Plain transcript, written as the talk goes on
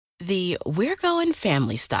The we're going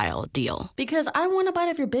family style deal. Because I want a bite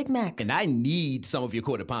of your Big Mac. And I need some of your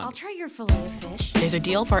Quarter Pounder. I'll try your filet of fish. There's a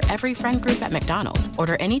deal for every friend group at McDonald's.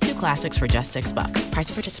 Order any two classics for just $6.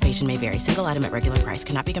 Price of participation may vary. Single item at regular price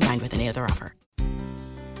cannot be combined with any other offer.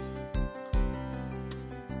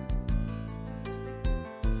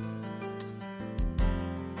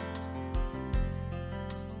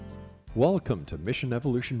 Welcome to Mission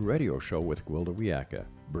Evolution Radio Show with Gwilda Wiyaka,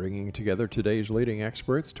 bringing together today's leading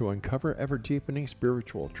experts to uncover ever-deepening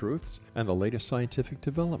spiritual truths and the latest scientific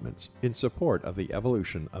developments in support of the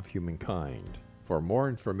evolution of humankind. For more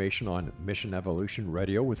information on Mission Evolution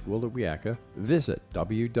Radio with Gwilda Wiyaka, visit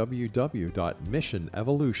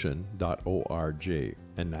www.missionevolution.org.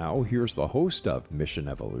 And now, here's the host of Mission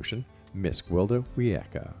Evolution, Miss Gwilda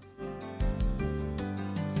Wiyaka.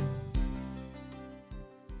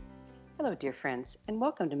 Hello, dear friends, and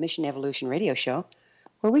welcome to Mission Evolution Radio Show,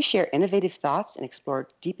 where we share innovative thoughts and explore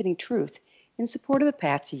deepening truth in support of the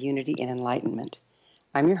path to unity and enlightenment.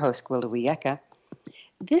 I'm your host, Gwilda Wiyaka.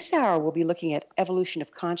 This hour, we'll be looking at evolution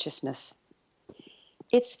of consciousness.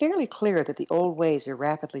 It's fairly clear that the old ways are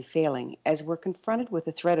rapidly failing as we're confronted with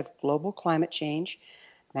the threat of global climate change,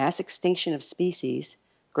 mass extinction of species,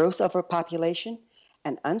 gross overpopulation,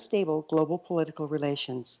 and unstable global political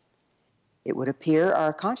relations. It would appear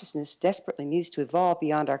our consciousness desperately needs to evolve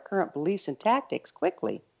beyond our current beliefs and tactics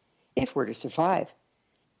quickly, if we're to survive.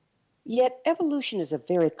 Yet, evolution is a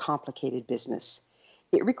very complicated business.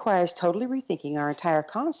 It requires totally rethinking our entire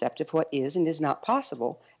concept of what is and is not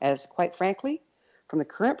possible, as, quite frankly, from the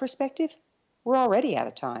current perspective, we're already out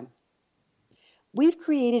of time. We've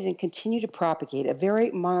created and continue to propagate a very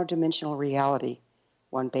monodimensional reality,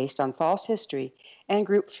 one based on false history and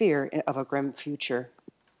group fear of a grim future.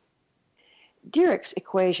 Dirac's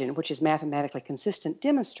equation, which is mathematically consistent,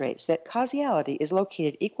 demonstrates that causality is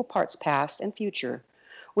located equal parts past and future,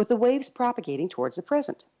 with the waves propagating towards the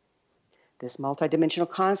present. This multidimensional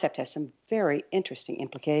concept has some very interesting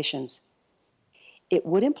implications. It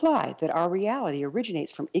would imply that our reality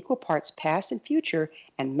originates from equal parts past and future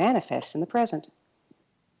and manifests in the present.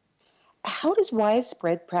 How does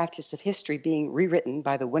widespread practice of history being rewritten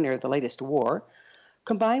by the winner of the latest war,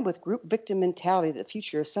 combined with group victim mentality that the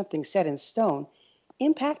future is something set in stone,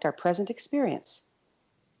 impact our present experience?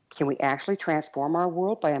 Can we actually transform our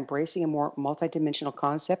world by embracing a more multidimensional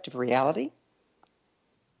concept of reality?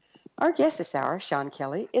 Our guest this hour, Sean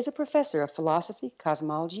Kelly, is a professor of philosophy,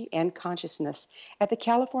 cosmology, and consciousness at the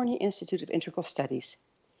California Institute of Integral Studies.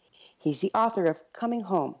 He's the author of Coming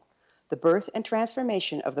Home, The Birth and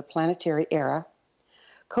Transformation of the Planetary Era,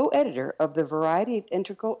 co-editor of the Variety of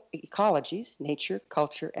Integral Ecologies, Nature,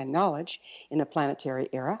 Culture, and Knowledge in the Planetary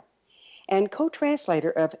Era, and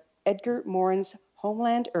co-translator of Edgar Morin's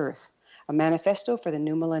Homeland, Earth, a manifesto for the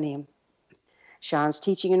new Millennium. Sean's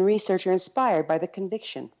teaching and research are inspired by the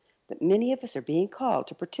conviction that many of us are being called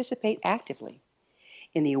to participate actively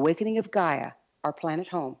in the awakening of Gaia, our planet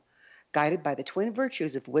home, guided by the twin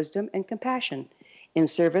virtues of wisdom and compassion in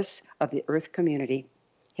service of the Earth community.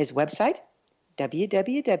 His website,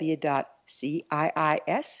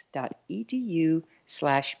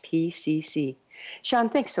 www.ciis.edu/PCC. Sean,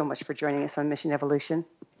 thanks so much for joining us on Mission Evolution.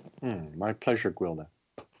 My pleasure, Gwilda.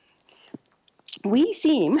 We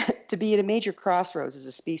seem to be at a major crossroads as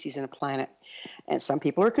a species and a planet, and some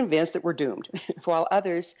people are convinced that we're doomed, while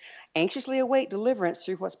others anxiously await deliverance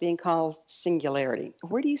through what's being called singularity.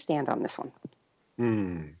 Where do you stand on this one?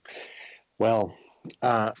 Well,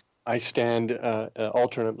 I stand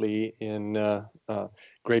alternately in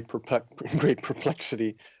great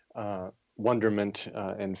perplexity, wonderment,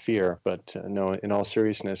 and fear. But no, in all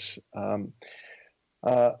seriousness,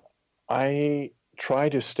 I try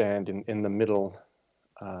to stand in the middle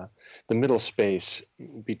space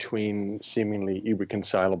between seemingly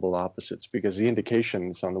irreconcilable opposites, because the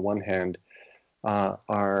indications, on the one hand,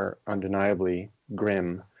 are undeniably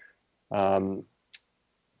grim.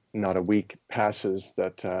 Not a week passes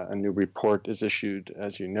that a new report is issued,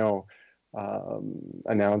 as you know,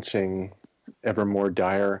 announcing ever more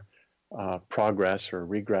dire progress or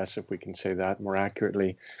regress, if we can say that more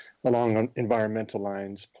accurately, along environmental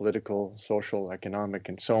lines, political, social, economic,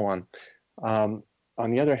 and so on. On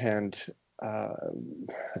the other hand,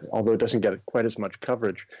 although it doesn't get quite as much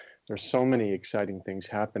coverage, there's so many exciting things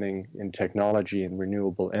happening in technology and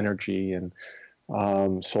renewable energy and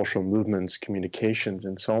social movements, communications,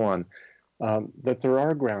 and so on, that there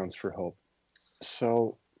are grounds for hope.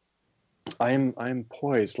 So I'm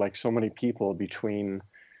poised, like so many people, between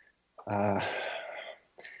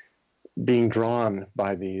being drawn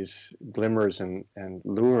by these glimmers and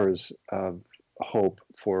lures of hope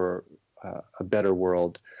for a better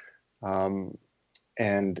world,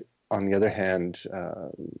 and on the other hand,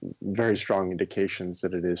 very strong indications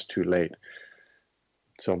that it is too late.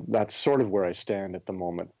 So that's sort of where I stand at the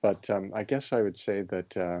moment. But I guess I would say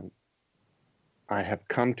that I have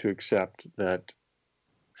come to accept that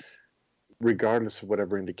regardless of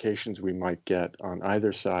whatever indications we might get on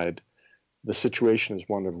either side, the situation is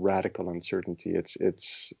one of radical uncertainty.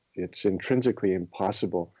 It's intrinsically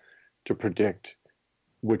impossible to predict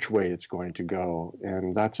which way it's going to go,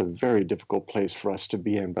 and that's a very difficult place for us to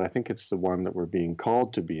be in. But I think it's the one that we're being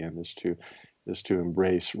called to be in, is to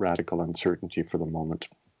embrace radical uncertainty for the moment.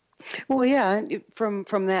 Well, yeah, and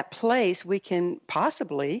from that place, we can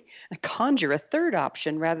possibly conjure a third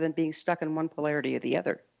option rather than being stuck in one polarity or the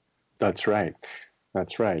other. That's right.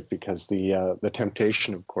 That's right, because the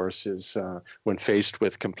temptation, of course, is when faced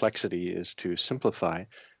with complexity, is to simplify,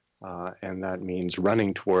 and that means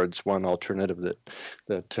running towards one alternative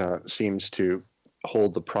that seems to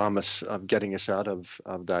hold the promise of getting us out of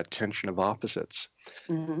that tension of opposites.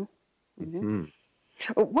 Mm-hmm. Mm-hmm.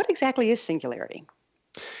 What exactly is singularity?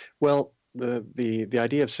 Well, the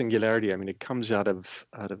idea of singularity, I mean, it comes out of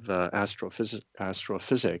astrophysics.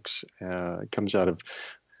 It comes out of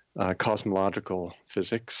cosmological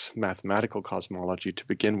physics, mathematical cosmology to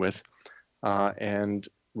begin with, and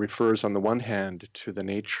refers on the one hand to the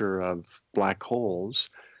nature of black holes,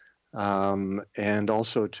 and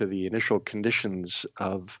also to the initial conditions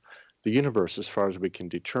of the universe as far as we can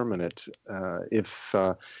determine it.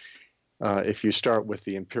 If you start with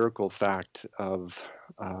the empirical fact of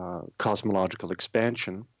cosmological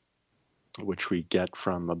expansion, which we get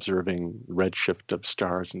from observing redshift of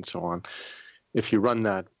stars and so on, if you run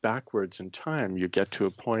that backwards in time, you get to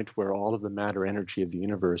a point where all of the matter energy of the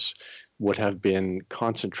universe would have been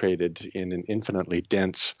concentrated in an infinitely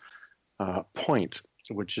dense point,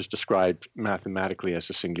 which is described mathematically as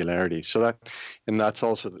a singularity. So that's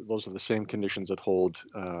also, those are the same conditions that hold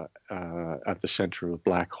at the center of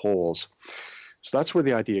black holes. So that's where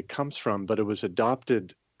the idea comes from, but it was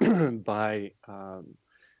adopted by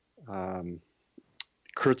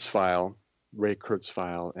Kurzweil, Ray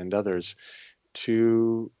Kurzweil, and others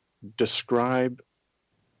to describe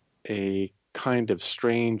a kind of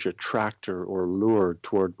strange attractor or lure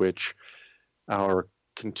toward which our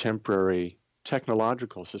contemporary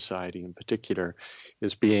technological society in particular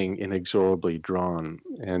is being inexorably drawn.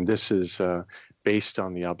 And this is based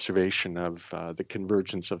on the observation of the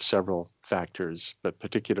convergence of several factors, but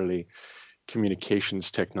particularly communications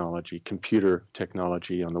technology, computer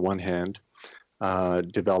technology on the one hand,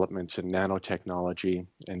 developments in nanotechnology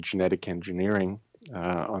and genetic engineering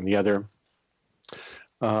on the other.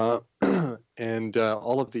 And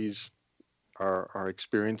all of these are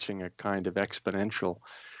experiencing a kind of exponential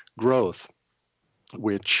growth,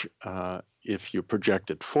 which if you project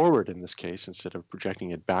it forward in this case, instead of projecting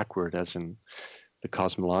it backward as in the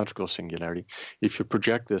cosmological singularity, if you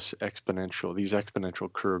project these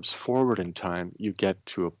exponential curves forward in time, you get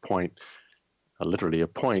to a point, literally a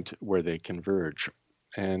point where they converge.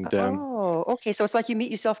 And okay. So it's like you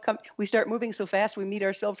meet yourself. We start moving so fast, we meet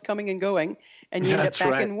ourselves coming and going, and you end up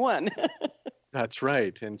back in one. That's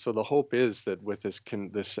right. And so the hope is that with this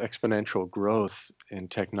exponential growth in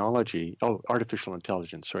technology, artificial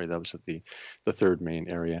intelligence, sorry, that was the third main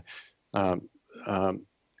area.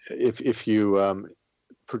 If you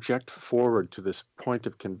project forward to this point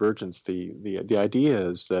of convergence, the idea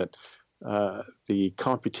is that the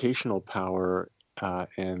computational power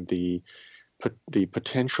and the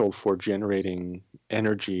potential for generating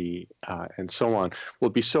energy and so on will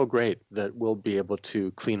be so great that we'll be able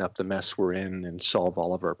to clean up the mess we're in and solve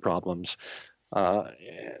all of our problems. So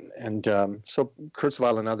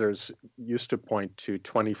Kurzweil and others used to point to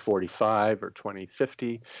 2045 or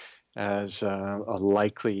 2050 as a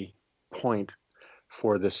likely point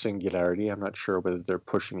for the singularity. I'm not sure whether they're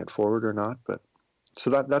pushing it forward or not, but so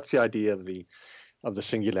that's the idea of the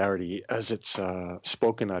singularity as it's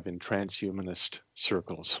spoken of in transhumanist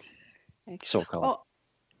circles, so-called. Well,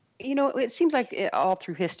 it seems like all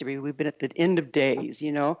through history we've been at the end of days.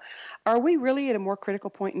 Are we really at a more critical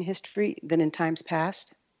point in history than in times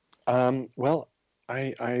past? Well,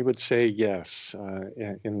 I would say yes.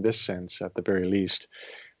 In this sense, at the very least,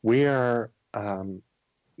 we are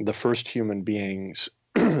the first human beings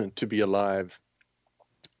to be alive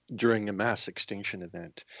during a mass extinction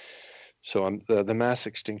event. So the mass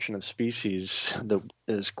extinction of species that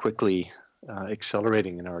is quickly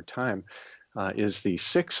accelerating in our time is the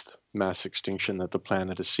sixth mass extinction that the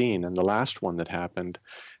planet has seen. And the last one that happened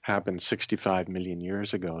 65 million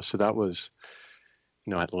years ago. So that was,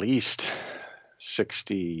 at least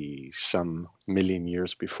 60 some million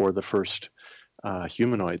years before the first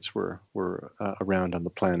humanoids were around on the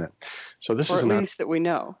planet. So this is at least that we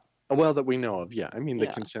know. Well, that we know of, yeah. I mean, the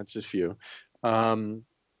Yeah. consensus view. Yeah,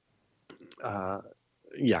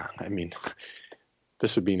 I mean,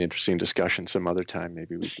 this would be an interesting discussion some other time.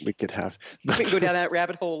 Maybe we could have. We can go down that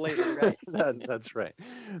rabbit hole later, right? That's right.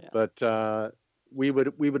 Yeah. But we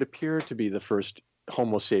would appear to be the first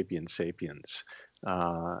Homo sapiens sapiens,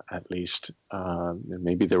 at least.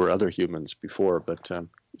 Maybe there were other humans before, but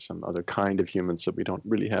some other kind of humans that we don't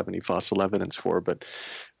really have any fossil evidence for. But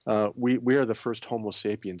we are the first Homo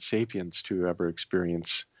sapiens sapiens to ever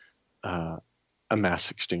experience a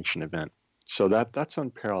mass extinction event. So that's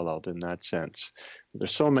unparalleled in that sense.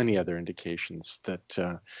 There's so many other indications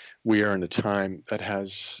that we are in a time that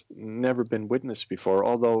has never been witnessed before.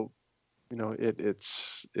 Although,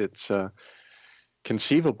 it's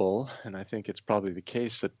conceivable, and I think it's probably the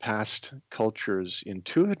case, that past cultures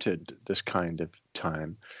intuited this kind of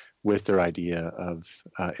time with their idea of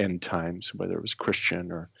end times, whether it was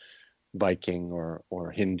Christian or Viking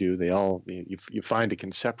or Hindu. They all you find a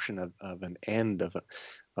conception of an end of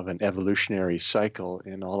an evolutionary cycle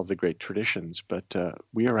in all of the great traditions, but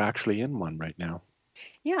we are actually in one right now.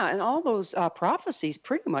 Yeah, and all those prophecies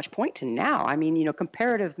pretty much point to now. I mean,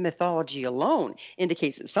 comparative mythology alone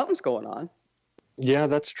indicates that something's going on. Yeah,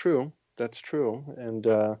 that's true. That's true. And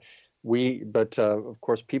of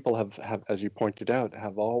course, people have, as you pointed out,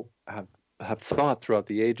 have thought throughout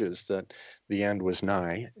the ages that the end was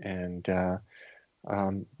nigh, and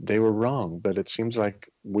they were wrong. But it seems like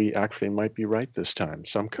we actually might be right this time.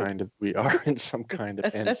 We are in some kind of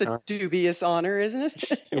end time. That's a dubious honor, isn't it?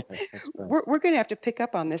 Yes, that's right. We're going to have to pick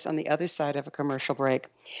up on this on the other side of a commercial break.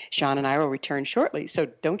 Sean and I will return shortly, so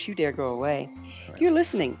don't you dare go away. Right. You're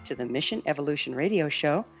listening to the Mission Evolution Radio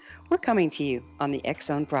Show. We're coming to you on the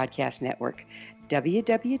X-Zone Broadcast Network,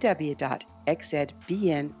 www.xzbn.net.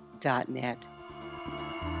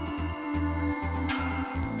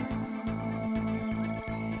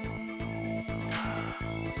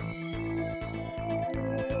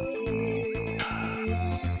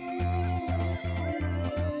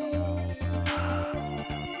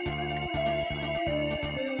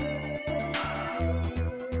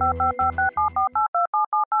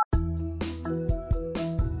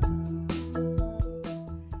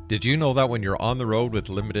 Did you know that when you're on the road with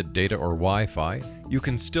limited data or Wi-Fi, you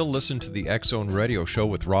can still listen to the X-Zone Radio Show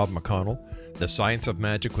with Rob McConnell, The Science of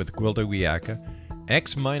Magic with Gwilda Wiyaka,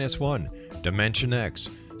 X-1, Dimension X,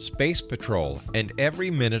 Space Patrol, and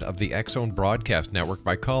every minute of the X-Zone Broadcast Network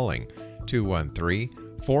by calling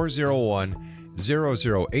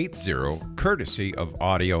 213-401-0080, courtesy of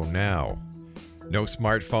Audio Now. No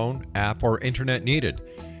smartphone, app, or internet needed.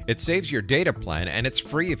 It saves your data plan, and it's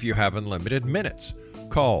free if you have unlimited minutes.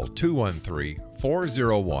 Call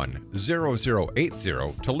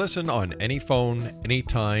 213-401-0080 to listen on any phone,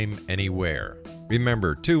 anytime, anywhere.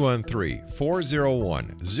 Remember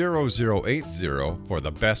 213-401-0080 for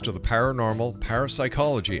the best of the paranormal,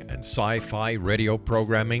 parapsychology, and sci-fi radio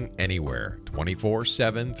programming anywhere,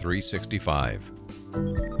 24/7, 365.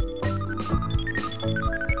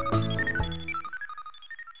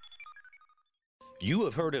 You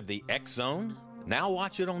have heard of the X-Zone? Now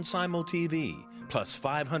watch it on Simul TV. Plus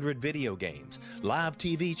 500 video games, live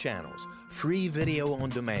TV channels, free video on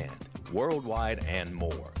demand, worldwide, and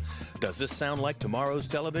more. Does this sound like tomorrow's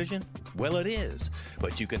television? Well, it is,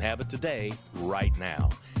 but you can have it today, right now.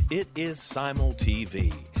 It is Simul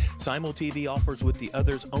TV. Simul TV offers what the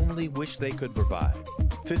others only wish they could provide.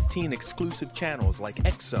 15 exclusive channels like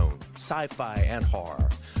X-Zone, sci-fi, and horror.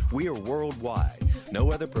 We are worldwide.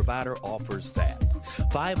 No other provider offers that.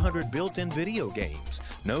 500 built-in video games.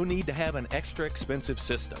 No need to have an extra expensive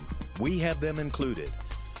system. We have them included.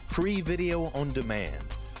 Free video on demand.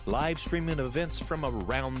 Live streaming events from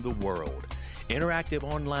around the world. Interactive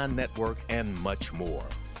online network, and much more.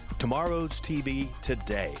 Tomorrow's TV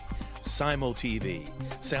today. Simul TV.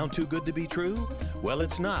 Sound too good to be true? Well,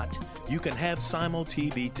 it's not. You can have Simul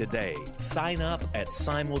TV today. Sign up at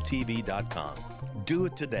simultv.com. Do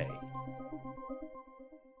it today.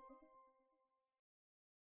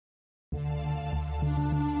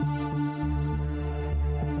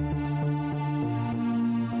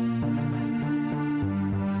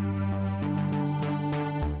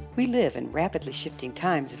 We live in rapidly shifting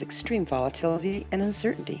times of extreme volatility and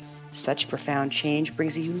uncertainty. Such profound change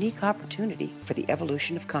brings a unique opportunity for the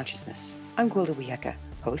evolution of consciousness. I'm Gwilda Wiyaka,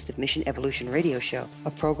 host of Mission Evolution Radio Show,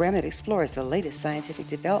 a program that explores the latest scientific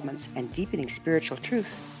developments and deepening spiritual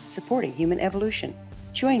truths supporting human evolution.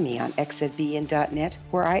 Join me on xzbn.net,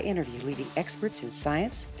 where I interview leading experts in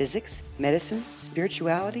science, physics, medicine,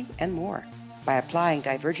 spirituality, and more. By applying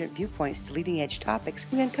divergent viewpoints to leading-edge topics,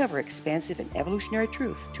 we uncover expansive and evolutionary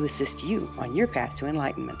truth to assist you on your path to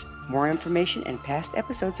enlightenment. More information and past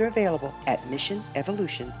episodes are available at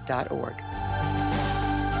missionevolution.org.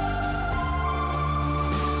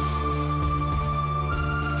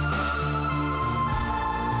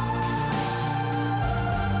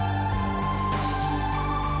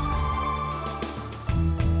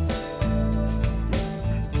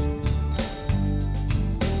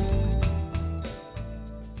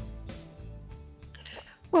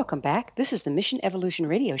 Welcome back. This is the Mission Evolution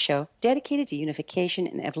Radio Show dedicated to unification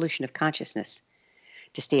and evolution of consciousness.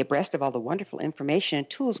 To stay abreast of all the wonderful information and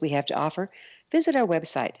tools we have to offer, visit our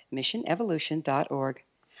website, missionevolution.org.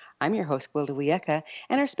 I'm your host, Gwilda Wiyaka,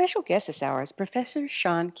 and our special guest this hour is Professor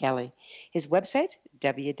Sean Kelly. His website,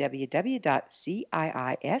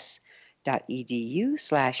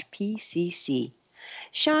 www.ciis.edu/PCC.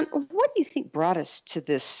 Sean, what do you think brought us to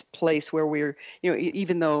this place where we're,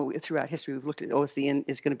 even though throughout history we've looked at, it's the end,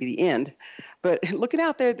 is going to be the end, but looking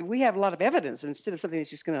out there, we have a lot of evidence. Instead of something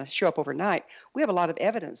that's just going to show up overnight, we have a lot of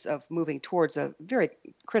evidence of moving towards a very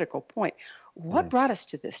critical point. What brought us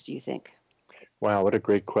to this, do you think? Wow, what a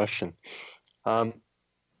great question.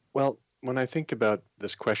 Well, when I think about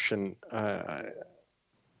this question, I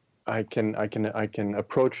can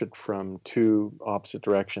approach it from two opposite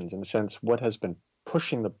directions. In a sense, what has been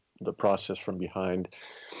pushing the process from behind,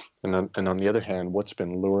 and on the other hand, what's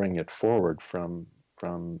been luring it forward from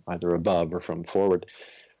either above or from forward.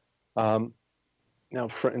 Now,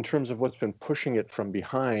 in terms of what's been pushing it from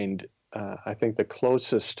behind, I think the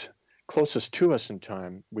closest to us in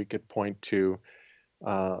time, we could point to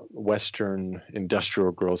Western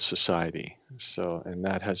industrial growth society. So, and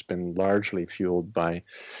that has been largely fueled by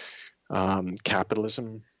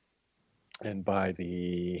capitalism and by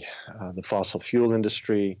the fossil fuel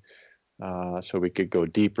industry. So we could go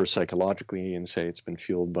deeper psychologically and say it's been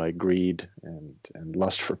fueled by greed and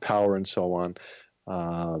lust for power and so on.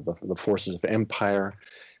 The forces of empire.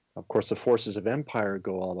 Of course, the forces of empire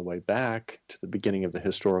go all the way back to the beginning of the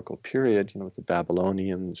historical period, with the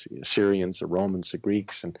Babylonians, the Assyrians, the Romans, the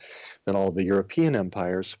Greeks, and then all the European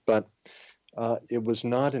empires. But it was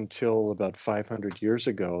not until about 500 years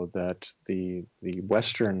ago that the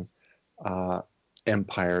Western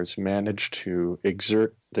empires managed to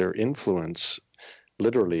exert their influence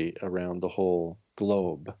literally around the whole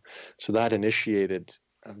globe. So that initiated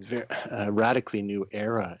a radically new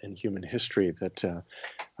era in human history that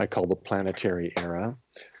I call the Planetary Era.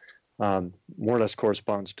 More or less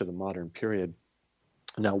corresponds to the modern period.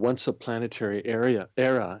 Now, once the Planetary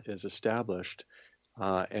era is established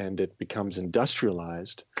and it becomes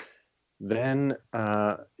industrialized, then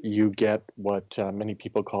you get what many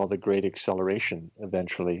people call the Great Acceleration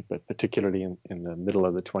eventually, but particularly in the middle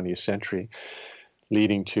of the 20th century,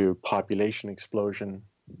 leading to population explosion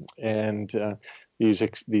and these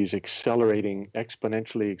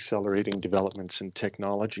exponentially accelerating developments in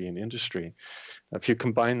technology and industry. If you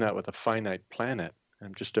combine that with a finite planet,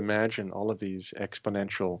 and just imagine all of these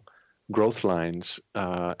exponential growth lines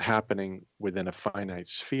happening within a finite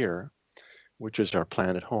sphere, which is our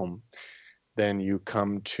planet home, then you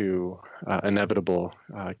come to inevitable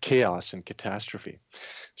chaos and catastrophe.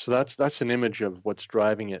 So that's an image of what's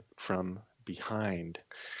driving it from behind.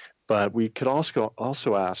 But we could also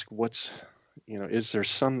ask, is there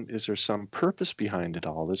some purpose behind it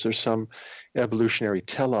all? Is there some evolutionary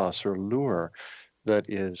telos or lure that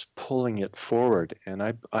is pulling it forward? And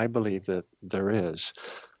I believe that there is.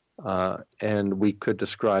 And we could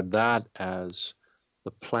describe that as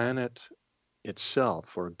the planet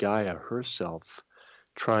itself, or Gaia herself,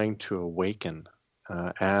 trying to awaken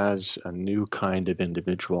as a new kind of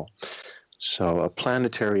individual. So a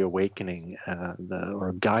planetary awakening,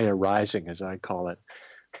 or Gaia rising, as I call it.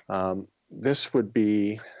 This would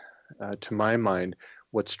be, to my mind,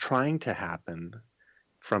 what's trying to happen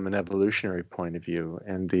from an evolutionary point of view.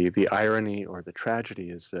 And the irony or the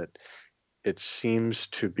tragedy is that it seems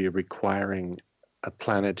to be requiring a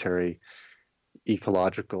planetary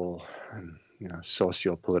ecological and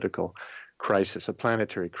socio-political crisis, a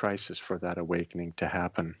planetary crisis for that awakening to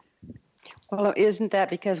happen. Well, isn't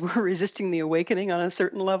that because we're resisting the awakening on a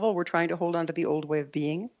certain level? We're trying to hold on to the old way of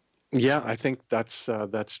being? Yeah, I think that's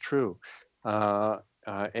true.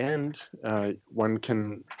 And one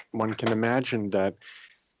can imagine that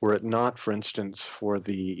were it not, for instance, for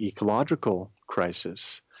the ecological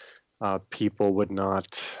crisis, people would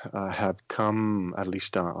not have come, at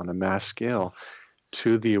least on a mass scale,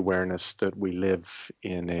 to the awareness that we live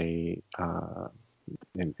in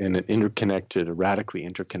an interconnected, radically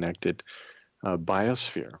interconnected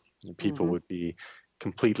biosphere. People would be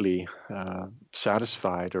completely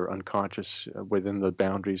satisfied or unconscious within the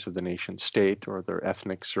boundaries of the nation state or their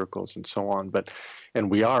ethnic circles and so on. And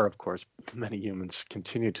we are, of course, many humans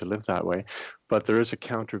continue to live that way, but there is a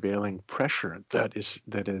countervailing pressure that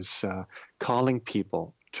is calling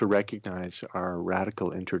people to recognize our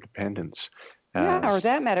radical interdependence. Or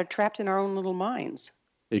that matter, trapped in our own little minds.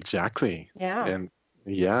 Exactly. Yeah. And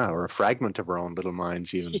yeah, or a fragment of our own little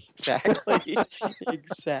minds even. Exactly.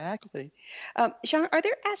 Exactly. Jean, are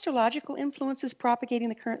there astrological influences propagating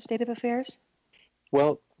the current state of affairs?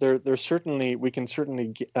 Well, we can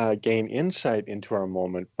certainly gain insight into our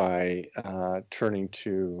moment by turning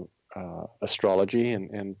to astrology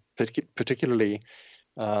and particularly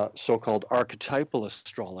so-called archetypal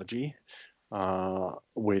astrology,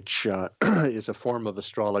 which is a form of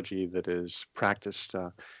astrology that is practiced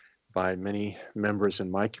by many members in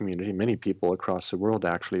my community, many people across the world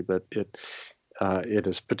actually, but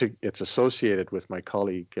it's associated with my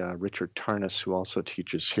colleague Richard Tarnas, who also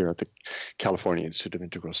teaches here at the California Institute of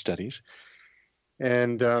Integral Studies.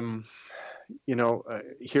 And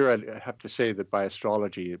here I have to say that by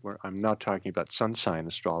astrology, I'm not talking about sun sign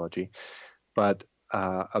astrology, but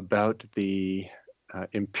about the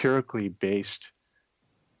empirically based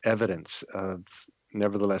evidence of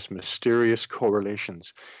nevertheless mysterious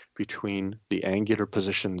correlations between the angular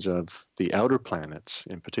positions of the outer planets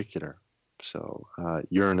in particular, so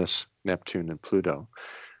Uranus, Neptune, and Pluto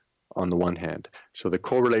on the one hand. So the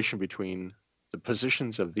correlation between the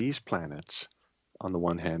positions of these planets on the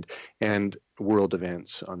one hand and world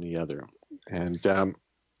events on the other. And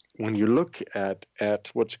when you look at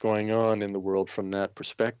what's going on in the world from that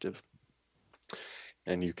perspective,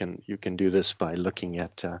 and you can do this by looking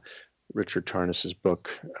at Richard Tarnas's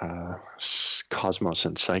book, Cosmos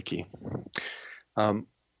and Psyche,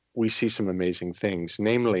 we see some amazing things,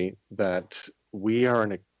 namely that we are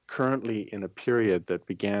currently in a period that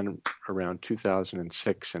began around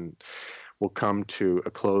 2006 and will come to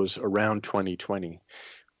a close around 2020.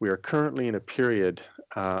 We are currently in a period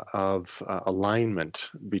of alignment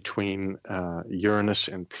between Uranus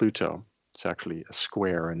and Pluto. It's actually a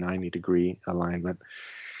square, a 90-degree alignment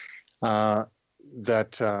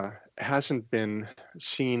that hasn't been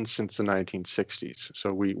seen since the 1960s.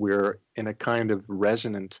 So we're in a kind of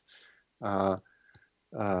resonance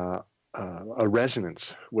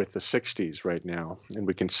with the 60s right now, and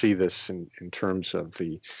we can see this in terms of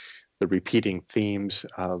the repeating themes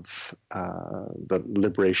of the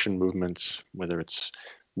liberation movements, whether it's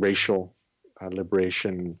racial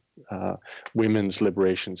liberation, women's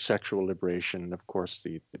liberation, sexual liberation, of course,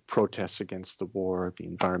 the protests against the war, the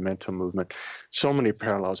environmental movement, so many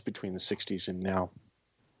parallels between the 60s and now.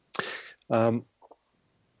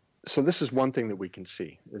 So this is one thing that we can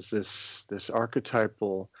see, is this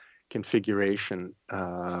archetypal configuration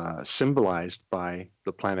symbolized by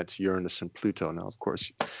the planets Uranus and Pluto. Now, of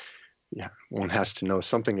course, one has to know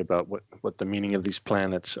something about what the meaning of these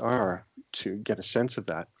planets are to get a sense of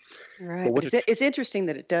that. Right. But it's interesting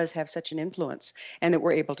that it does have such an influence and that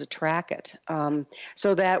we're able to track it.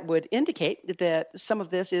 So that would indicate that some of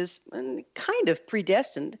this is kind of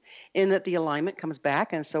predestined in that the alignment comes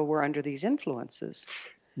back, and so we're under these influences.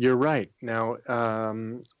 You're right. Now,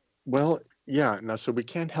 now, so we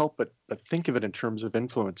can't help but think of it in terms of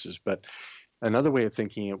influences, but another way of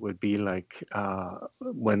thinking it would be like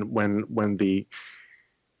when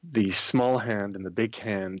the small hand and the big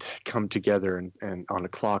hand come together and on a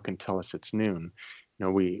clock and tell us it's noon. You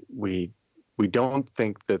know, we don't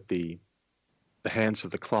think that the hands of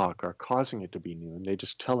the clock are causing it to be noon. They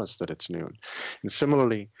just tell us that it's noon. And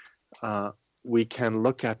similarly, we can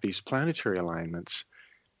look at these planetary alignments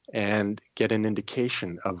and get an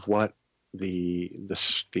indication of what the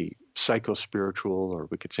psycho-spiritual, or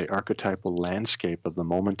we could say archetypal landscape of the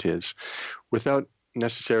moment is, without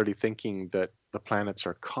necessarily thinking that the planets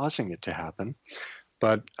are causing it to happen.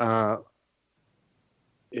 But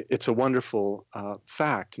it's a wonderful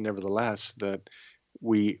fact, nevertheless, that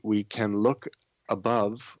we can look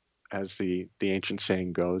above, as the ancient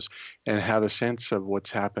saying goes, and have a sense of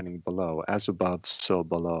what's happening below. As above, so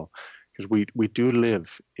below. Because we do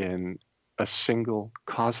live in a single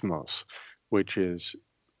cosmos, which is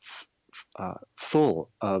full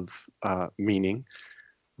of meaning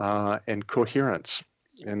and coherence.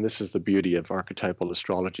 And this is the beauty of archetypal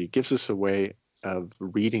astrology. It gives us a way of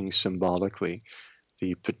reading symbolically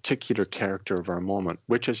the particular character of our moment,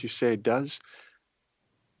 which, as you say, does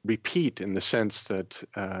repeat in the sense that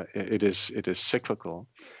it is cyclical,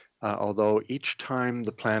 although each time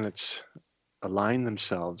the planets align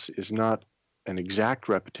themselves is not an exact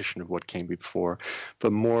repetition of what came before,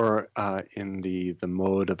 but more in the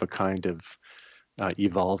mode of a kind of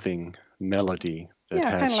evolving melody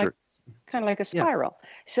that has kind of like a spiral.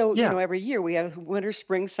 So, every year we have winter,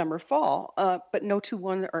 spring, summer, fall, but no two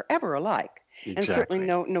ones are ever alike. Exactly. And certainly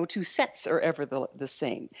no two sets are ever the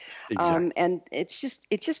same. Exactly. And it just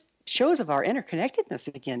shows of our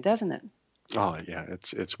interconnectedness again, doesn't it? Oh yeah,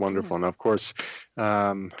 it's wonderful, and of course,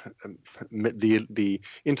 the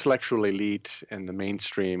intellectual elite and the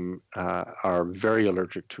mainstream are very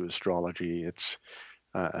allergic to astrology. It's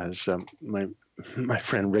as my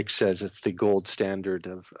friend Rick says, it's the gold standard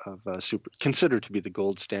of considered to be the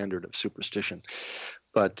gold standard of superstition.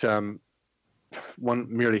 But one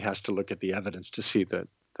merely has to look at the evidence to see that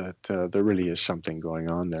there really is something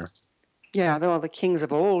going on there. Yeah, though the kings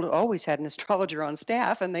of old always had an astrologer on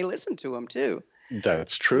staff, and they listened to him too.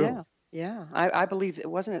 That's true. Yeah. I believe it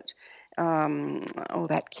wasn't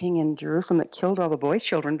that king in Jerusalem that killed all the boy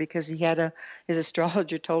children because he had his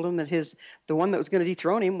astrologer told him that the one that was going to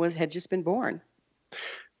dethrone him had just been born.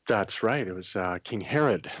 That's right. It was King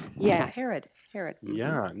Herod. Yeah, Herod. Mm-hmm.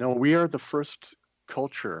 Yeah. No, we are the first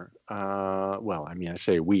culture. I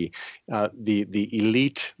say we, the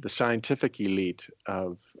elite, the scientific elite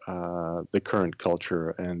of the current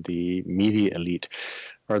culture and the media elite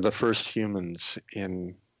are the first humans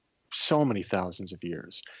in so many thousands of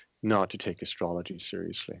years not to take astrology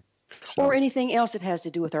seriously. So, or anything else that has to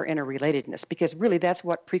do with our interrelatedness, because really that's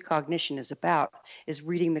what precognition is about, is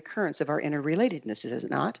reading the currents of our interrelatedness, is it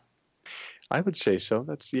not? I would say so.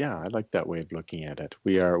 I like that way of looking at it.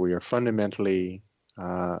 We are fundamentally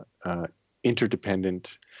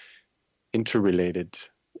interdependent, interrelated,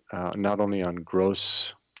 not only on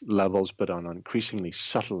gross levels, but on increasingly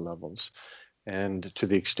subtle levels. And to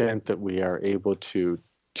the extent that we are able to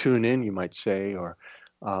tune in, you might say, or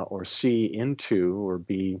see into, or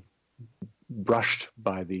be brushed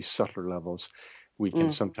by these subtler levels, we can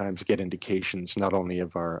sometimes get indications not only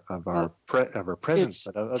of our present, but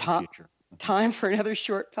of the future. Time for another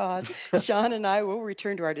short pause. Sean and I will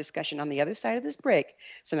return to our discussion on the other side of this break.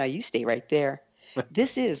 So now you stay right there.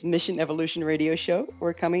 This is Mission Evolution Radio Show.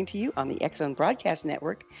 We're coming to you on the X-Zone Broadcast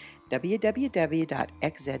Network, www.xzbn.net.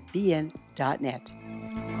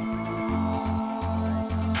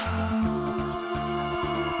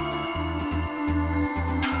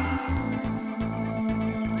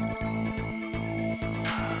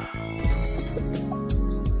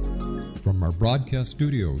 From our broadcast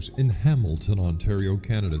studios in Hamilton, Ontario,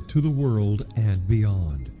 Canada, to the world and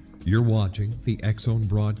beyond, you're watching the X-Zone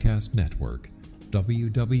Broadcast Network,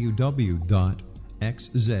 www.xzbn.net.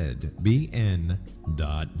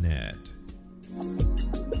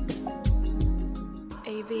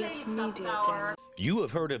 AVS Media Den. You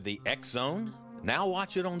have heard of the X-Zone? Now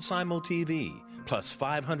watch it on Simul TV, plus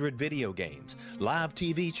 500 video games, live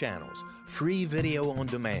TV channels, free video on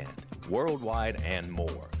demand, worldwide, and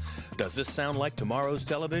more. Does this sound like tomorrow's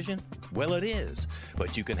television? Well, it is,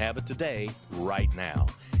 but you can have it today, right now.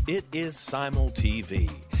 It is Simul TV.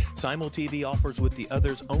 Simul TV offers what the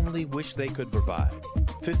others only wish they could provide.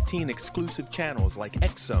 15 exclusive channels like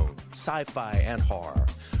X-Zone, Sci-Fi, and Horror.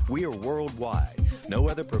 We are worldwide. No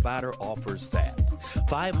other provider offers that.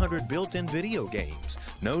 500 built-in video games.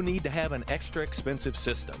 No need to have an extra expensive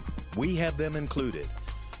system. We have them included.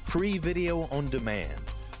 Free video on demand.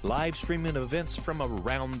 Live streaming events from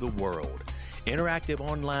around the world, interactive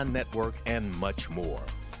online network, and much more.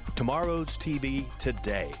 Tomorrow's TV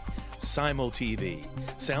today. Simul TV.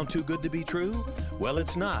 Sound too good to be true? Well,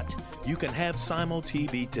 it's not. You can have Simul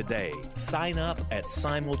TV today. Sign up at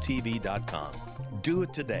simultv.com. Do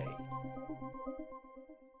it today.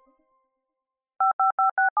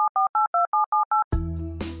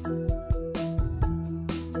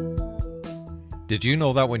 Did you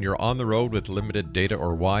know that when you're on the road with limited data or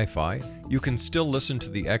Wi-Fi, you can still listen to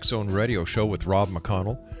the X-Zone Radio Show with Rob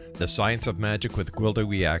McConnell, The Science of Magic with Gwilda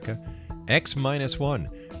Wiyaka,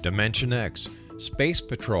 X-1, Dimension X, Space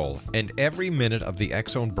Patrol, and every minute of the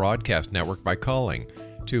X-Zone Broadcast Network by calling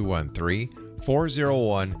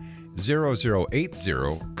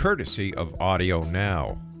 213-401-0080, courtesy of Audio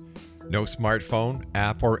Now. No smartphone,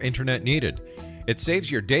 app, or internet needed. It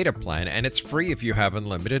saves your data plan and it's free if you have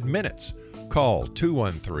unlimited minutes. Call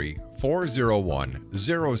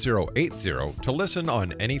 213-401-0080 to listen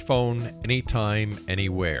on any phone, anytime,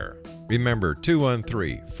 anywhere. Remember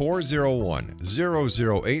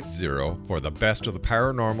 213-401-0080 for the best of the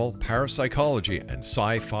paranormal, parapsychology, and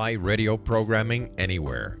sci-fi radio programming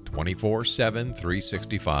anywhere, 24/7,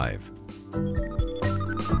 365.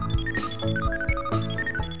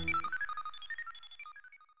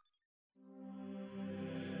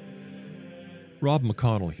 Rob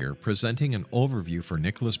McConnell here, presenting an overview for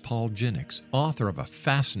Nicholas Paul Jennings, author of a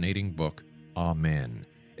fascinating book, Amen.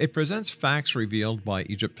 It presents facts revealed by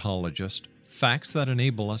Egyptologists, facts that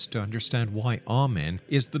enable us to understand why Amen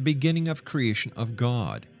is the beginning of creation of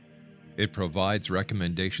God. It provides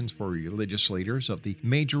recommendations for religious leaders of the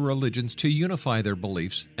major religions to unify their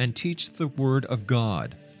beliefs and teach the Word of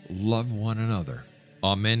God. Love one another.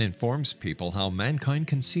 Amen informs people how mankind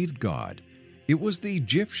conceived God. It was the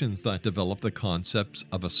Egyptians that developed the concepts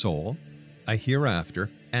of a soul, a hereafter,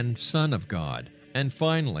 and Son of God. And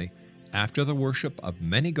finally, after the worship of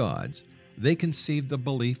many gods, they conceived the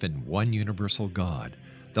belief in one universal God,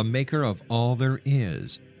 the maker of all there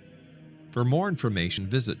is. For more information,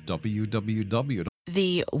 visit www.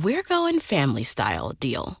 The We're Going Family Style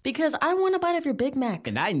deal. Because I want a bite of your Big Mac.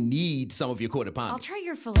 And I need some of your quarter I'll pound. try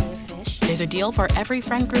your filet of fish. There's a deal for every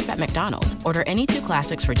friend group at McDonald's. Order any 2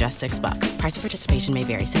 classics for just $6. Price of participation may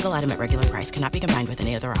vary. Single item at regular price cannot be combined with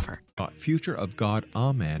any other offer.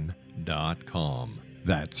 futureofgodamen.com.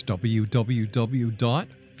 That's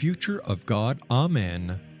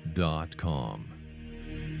www.futureofgodamen.com.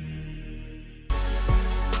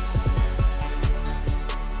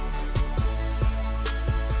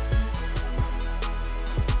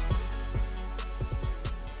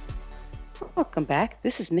 Welcome back.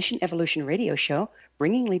 This is Mission Evolution Radio Show,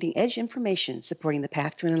 bringing leading-edge information supporting the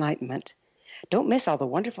path to enlightenment. Don't miss all the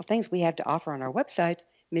wonderful things we have to offer on our website,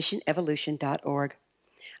 missionevolution.org.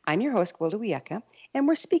 I'm your host, Gwilda Wiyaka, and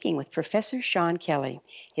we're speaking with Professor Sean Kelly.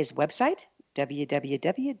 His website,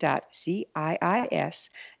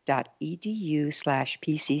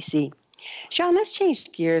 www.ciis.edu/PCC. Sean, let's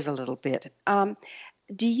change gears a little bit.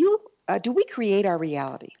 Do we create our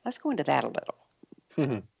reality? Let's go into that a little.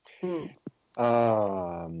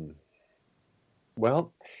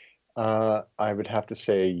 Well, I would have to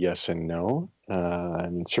say yes and no.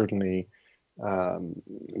 And certainly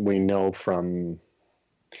we know from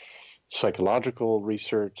psychological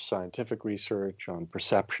research, scientific research on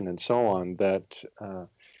perception and so on that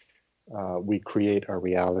we create our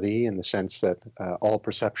reality in the sense that all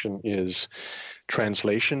perception is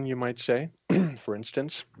translation, you might say. For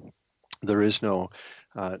instance, there is no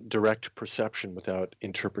direct perception without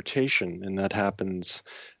interpretation, and that happens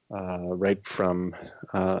right from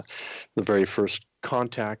the very first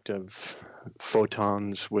contact of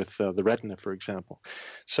photons with the retina, for example.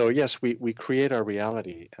 So yes, we create our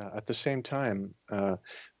reality. At the same time,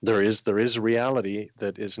 there is reality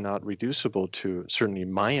that is not reducible to certainly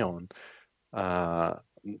my own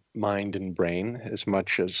mind and brain, as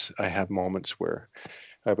much as I have moments where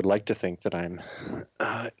I would like to think that I'm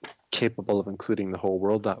capable of including the whole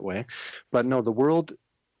world that way. But no, the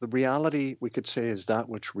reality, we could say, is that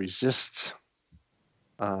which resists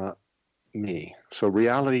me. So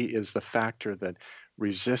reality is the factor that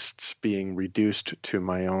resists being reduced to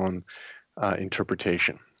my own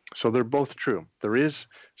interpretation. So they're both true. There is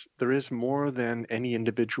more than any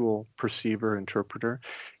individual perceiver, interpreter,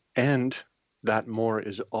 and that more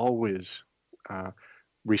is always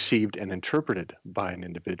received and interpreted by an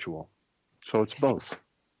individual. So it's both.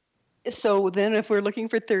 So then if we're looking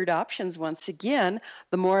for third options, once again,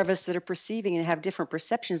 the more of us that are perceiving and have different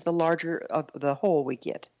perceptions, the larger of the whole we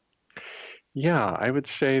get. Yeah, I would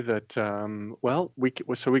say that, we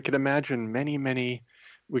could imagine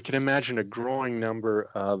we can imagine a growing number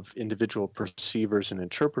of individual perceivers and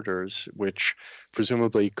interpreters, which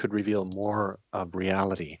presumably could reveal more of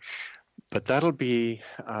reality. But that'll be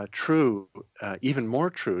true, even more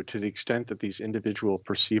true, to the extent that these individual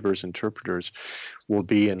perceivers, interpreters will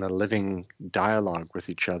be in a living dialogue with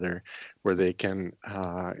each other, where they can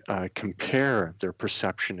compare their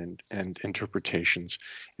perception and interpretations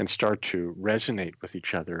and start to resonate with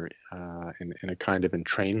each other in a kind of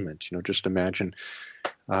entrainment. Just imagine,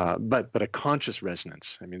 but a conscious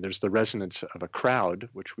resonance. I mean, there's the resonance of a crowd,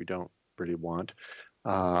 which we don't really want.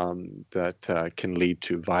 That can lead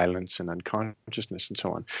to violence and unconsciousness and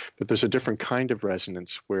so on. But there's a different kind of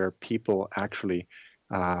resonance where people actually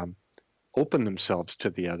open themselves to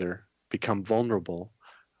the other, become vulnerable,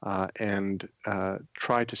 and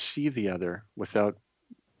try to see the other without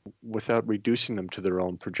reducing them to their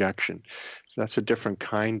own projection. So that's a different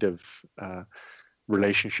kind of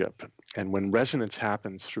relationship. And when resonance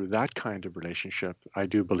happens through that kind of relationship, I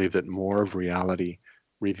do believe that more of reality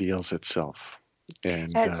reveals itself.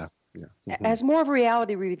 And as more of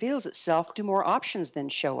reality reveals itself, do more options then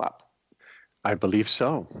show up? I believe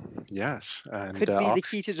so. Yes, and could be the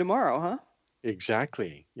key to tomorrow, huh?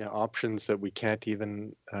 Exactly. Yeah, options that we can't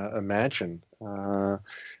even imagine,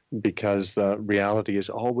 because the reality is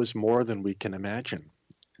always more than we can imagine,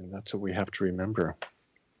 and that's what we have to remember.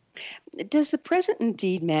 Does the present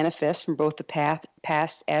indeed manifest from both the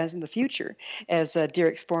past as in the future, as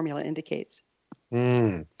Dirik's formula indicates?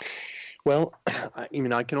 Well,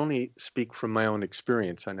 I can only speak from my own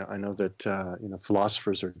experience. I know that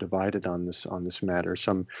philosophers are divided on this matter.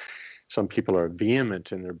 Some people are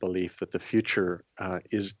vehement in their belief that the future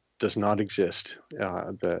does not exist.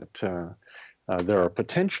 That there are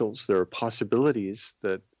potentials, there are possibilities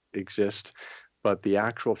that exist, but the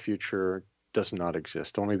actual future does not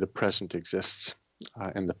exist. Only the present exists,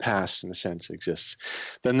 and the past, in a sense, exists.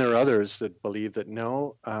 Then there are others that believe that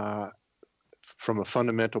no. From a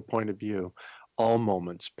fundamental point of view, all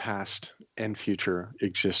moments, past and future,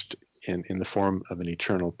 exist in the form of an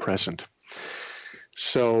eternal present.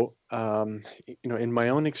 So, in my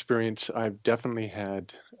own experience, I've definitely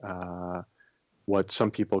had what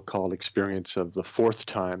some people call experience of the fourth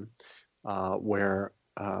time, where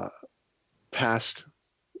past,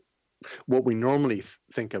 what we normally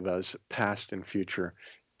think of as past and future,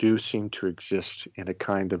 do seem to exist in a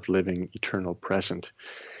kind of living eternal present.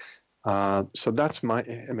 So that's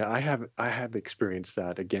I have experienced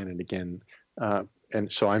that again and again,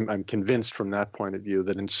 and so I'm convinced from that point of view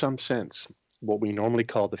that in some sense, what we normally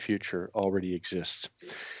call the future already exists.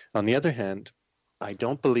 On the other hand, I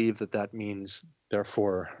don't believe that means,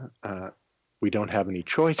 therefore, we don't have any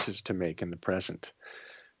choices to make in the present.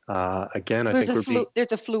 Again, I think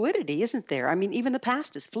there's a fluidity, isn't there? I mean, even the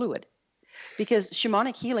past is fluid. Because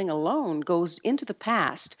shamanic healing alone goes into the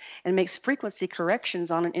past and makes frequency corrections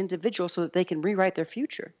on an individual so that they can rewrite their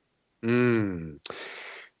future.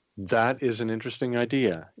 That is an interesting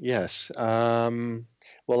idea. Yes. Well,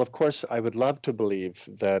 of course, I would love to believe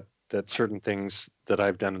that certain things that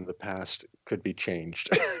I've done in the past could be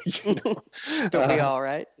changed. Don't we all,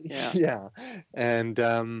 right? Yeah. Yeah. And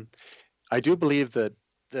I do believe that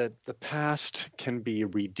the past can be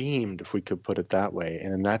redeemed, if we could put it that way.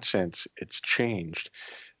 And in that sense, it's changed.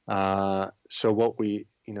 So what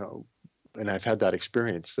and I've had that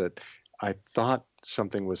experience that I thought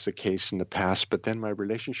something was the case in the past, but then my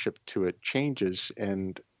relationship to it changes.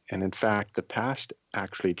 And in fact, the past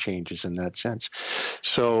actually changes in that sense.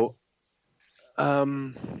 So,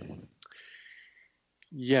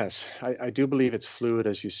 yes, I do believe it's fluid,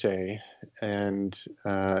 as you say, and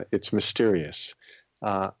it's mysterious.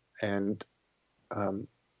 I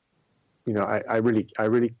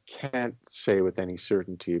really can't say with any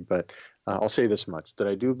certainty, but I'll say this much, that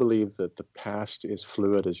I do believe that the past is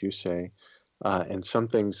fluid, as you say, and some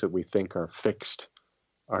things that we think are fixed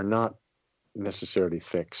are not necessarily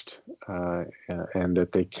fixed, and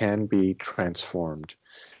that they can be transformed.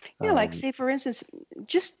 Yeah, like say, for instance,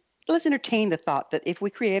 just let's entertain the thought that if we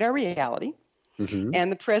create our reality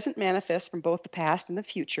and the present manifests from both the past and the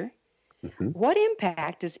future, what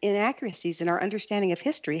impact does inaccuracies in our understanding of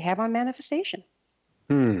history have on manifestation?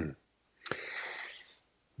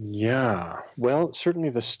 Yeah. Well, certainly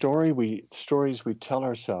the stories we tell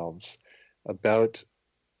ourselves about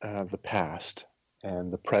the past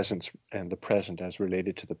and the present as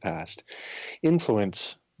related to the past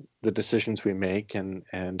influence the decisions we make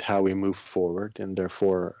and how we move forward, and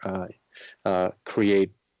therefore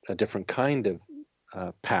create a different kind of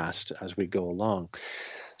past as we go along.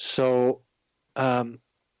 So when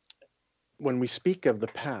we speak of the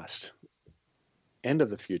past and of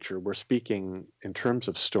the future, we're speaking in terms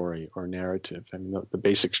of story or narrative. I mean, the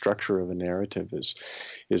basic structure of a narrative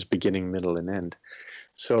is beginning, middle, and end.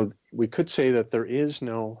 So we could say that there is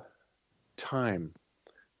no time,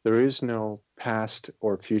 there is no past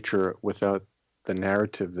or future without the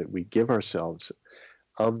narrative that we give ourselves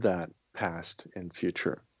of that past and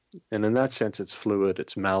future. And in that sense, it's fluid,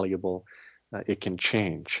 it's malleable, it can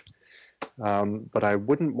change. But I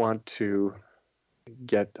wouldn't want to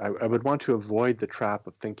I would want to avoid the trap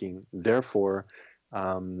of thinking, therefore,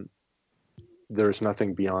 there's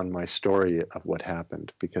nothing beyond my story of what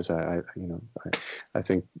happened, because I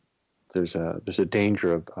think there's a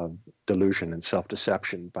danger of delusion and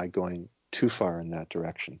self-deception by going too far in that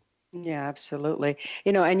direction. Yeah, absolutely.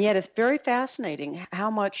 And yet it's very fascinating how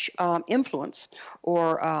much influence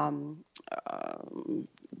or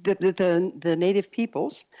the native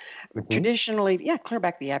peoples traditionally, clear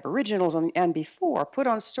back the Aboriginals and before, put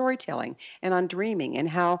on storytelling and on dreaming, and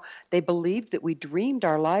how they believed that we dreamed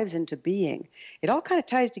our lives into being. It all kind of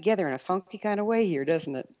ties together in a funky kind of way here,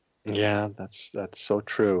 doesn't it? Yeah, that's so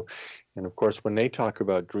true. And of course, when they talk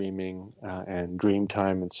about dreaming and dream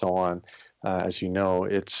time and so on, as you know,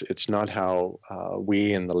 it's not how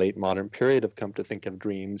we in the late modern period have come to think of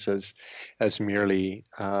dreams as merely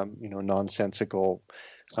nonsensical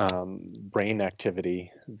brain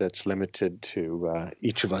activity that's limited to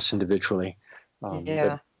each of us individually.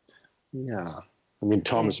 I mean,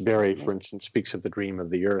 Thomas Berry, for instance, speaks of the dream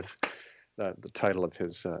of the earth the title of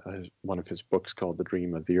his one of his books called The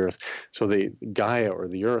Dream of the Earth. So the Gaia, or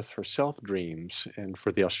the Earth herself, dreams, and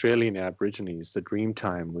for the Australian Aborigines, the dream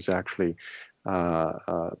time was actually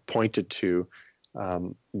pointed to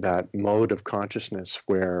that mode of consciousness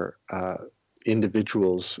where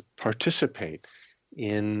individuals participate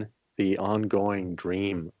in the ongoing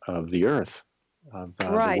dream of the Earth.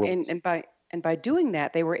 Right, and by doing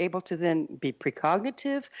that, they were able to then be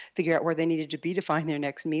precognitive, figure out where they needed to be to find their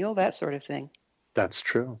next meal, that sort of thing. That's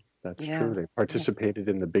true. That's true. They participated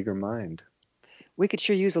in the bigger mind. We could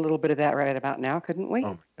sure use a little bit of that right about now, couldn't we?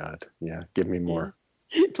 Oh, my God. Yeah, give me more.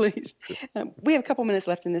 Yeah. Please. We have a couple minutes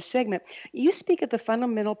left in this segment. You speak of the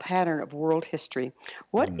fundamental pattern of world history.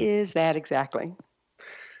 What is that exactly?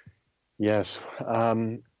 Yes.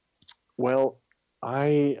 Well,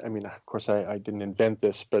 I mean, of course, I didn't invent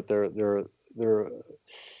this, but there's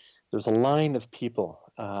a line of people,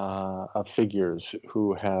 of figures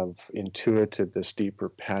who have intuited this deeper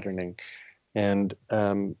patterning, and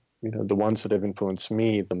the ones that have influenced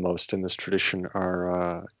me the most in this tradition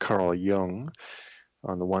are Carl Jung,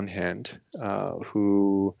 on the one hand,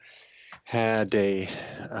 who had a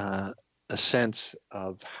sense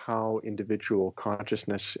of how individual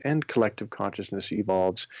consciousness and collective consciousness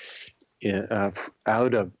evolves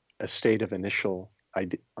out of a state of initial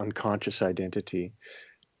unconscious identity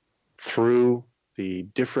through the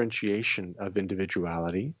differentiation of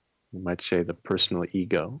individuality, you might say the personal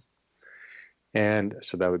ego. And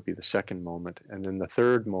so that would be the second moment. And then the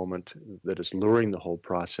third moment that is luring the whole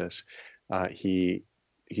process, he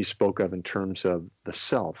spoke of in terms of the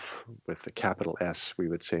self, with the capital S, we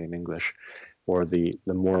would say in English, or the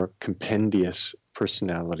more compendious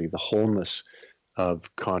personality, the wholeness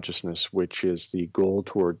of consciousness, which is the goal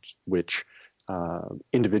towards which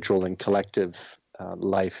individual and collective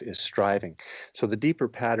life is striving. So the deeper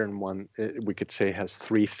pattern one, we could say, has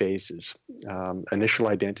three phases. Initial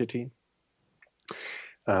identity,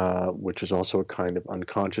 which is also a kind of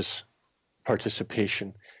unconscious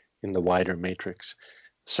participation in the wider matrix.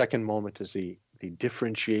 Second moment is the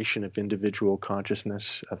differentiation of individual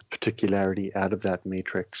consciousness, of particularity out of that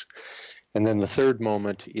matrix. And then the third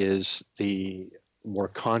moment is the more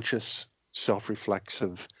conscious,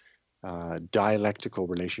 self-reflexive, dialectical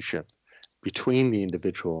relationship between the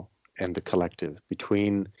individual and the collective,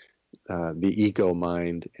 between the ego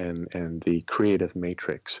mind and the creative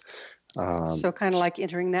matrix. So kind of like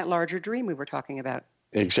entering that larger dream we were talking about.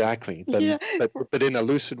 Exactly, but in a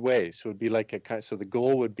lucid way. So it'd be like so the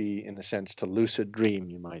goal would be, in a sense, to lucid dream,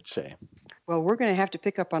 you might say. Well, we're going to have to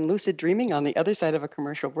pick up on lucid dreaming on the other side of a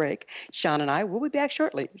commercial break. Sean and I will be back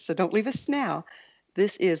shortly, so don't leave us now.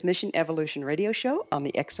 This is Mission Evolution Radio Show on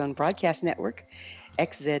the X Zone Broadcast Network,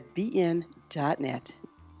 xzbn.net.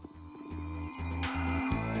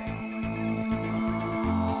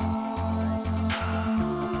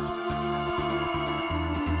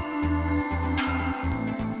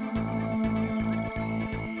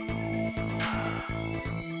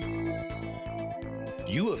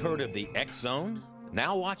 You have heard of the X Zone?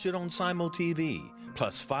 Now watch it on Simul TV,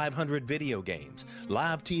 plus 500 video games,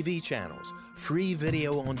 live TV channels, free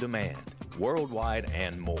video on demand, worldwide,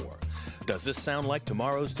 and more. Does this sound like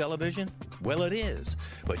tomorrow's television? Well, it is,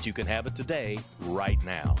 but you can have it today, right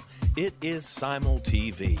now. It is Simul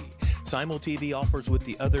TV. Simul TV offers what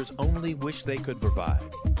the others only wish they could provide.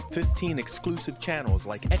 15 exclusive channels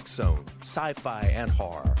like X Zone, Sci-Fi, and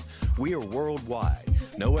Horror. We are worldwide.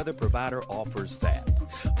 No other provider offers that.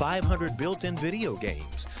 500 built-in video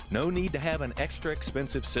games. No need to have an extra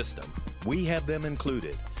expensive system. We have them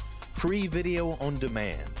included. Free video on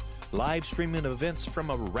demand. Live streaming events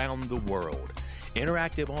from around the world.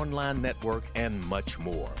 Interactive online network, and much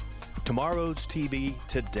more. Tomorrow's TV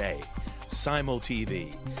today. Simul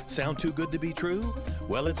TV. Sound too good to be true?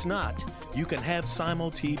 Well, it's not. You can have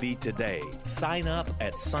Simul TV today. Sign up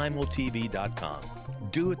at simultv.com.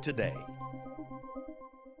 Do it today.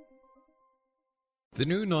 The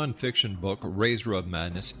new nonfiction book, Razor of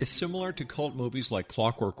Madness, is similar to cult movies like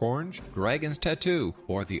Clockwork Orange, Dragon's Tattoo,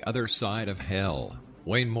 or The Other Side of Hell.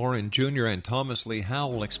 Wayne Morin Jr. and Thomas Lee Howe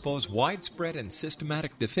will expose widespread and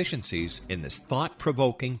systematic deficiencies in this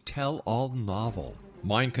thought-provoking tell-all novel.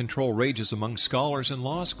 Mind control rages among scholars in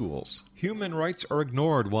law schools. Human rights are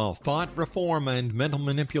ignored while thought reform and mental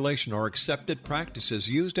manipulation are accepted practices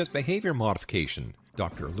used as behavior modification.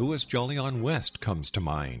 Dr. Louis Jolyon West comes to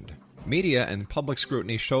mind. Media and public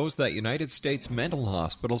scrutiny shows that United States mental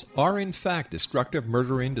hospitals are in fact destructive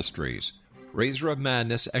murder industries. Razor of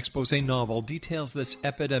Madness expose novel details this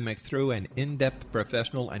epidemic through an in-depth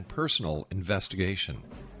professional and personal investigation.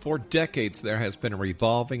 For decades, there has been a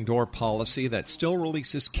revolving door policy that still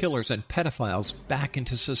releases killers and pedophiles back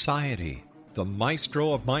into society. The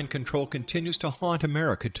maestro of mind control continues to haunt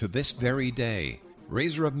America to this very day.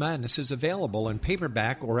 Razor of Madness is available in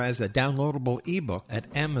paperback or as a downloadable ebook at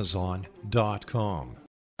Amazon.com.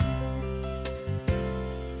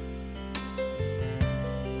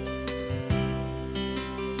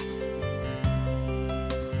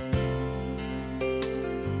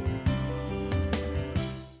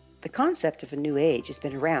 The concept of a new age has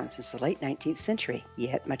been around since the late 19th century,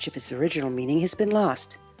 yet much of its original meaning has been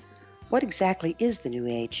lost. What exactly is the new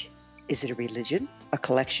age? Is it a religion, a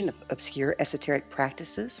collection of obscure esoteric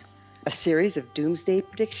practices, a series of doomsday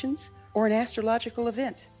predictions, or an astrological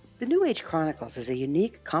event? The New Age Chronicles is a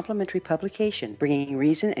unique complementary publication bringing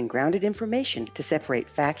reason and grounded information to separate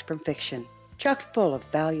fact from fiction. Chock full of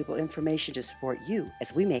valuable information to support you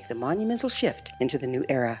as we make the monumental shift into the new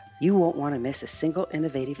era. You won't want to miss a single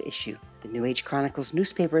innovative issue. The New Age Chronicles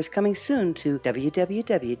newspaper is coming soon to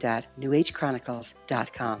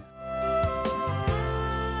www.newagechronicles.com.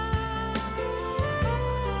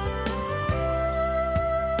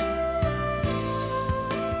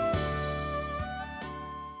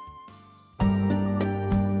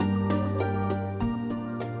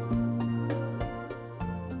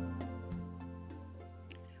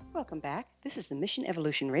 Welcome back. This is the Mission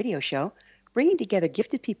Evolution Radio Show, bringing together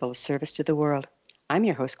gifted people of service to the world. I'm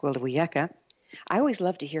your host, Gwilda Wiyaka. I always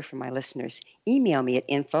love to hear from my listeners. Email me at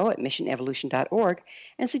info@missionevolution.org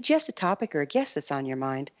and suggest a topic or a guest that's on your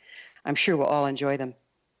mind. I'm sure we'll all enjoy them.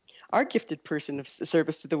 Our gifted person of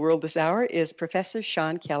service to the world this hour is Professor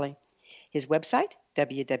Sean Kelly. His website,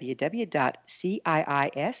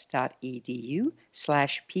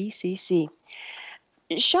 www.ciis.edu/PCC.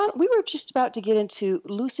 Sean, we were just about to get into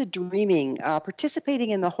lucid dreaming, participating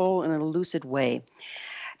in the whole in a lucid way.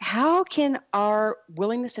 How can our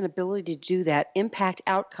willingness and ability to do that impact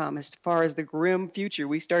outcome as far as the grim future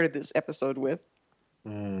we started this episode with?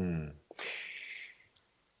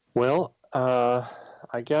 Well,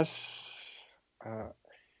 I guess, to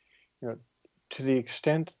the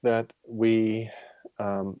extent that we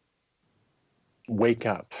wake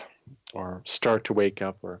up or start to wake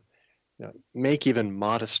up or make even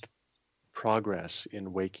modest progress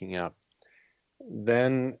in waking up,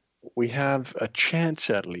 then we have a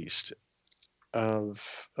chance at least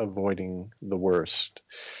of avoiding the worst.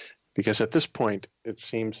 Because at this point, it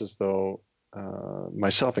seems as though,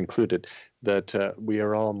 myself included, that we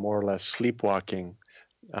are all more or less sleepwalking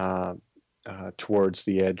towards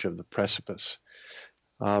the edge of the precipice.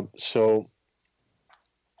 So,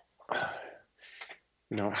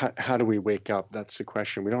 how do we wake up? That's the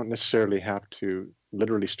question. We don't necessarily have to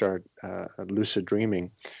literally start lucid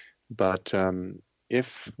dreaming, but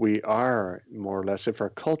if we are more or less, if our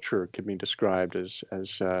culture can be described as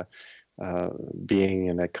being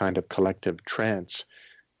in a kind of collective trance,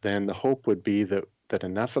 then the hope would be that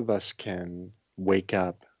enough of us can wake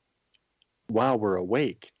up while we're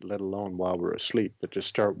awake, let alone while we're asleep, but just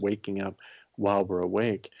start waking up while we're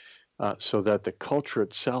awake, so that the culture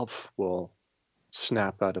itself will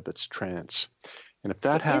snap out of its trance. And if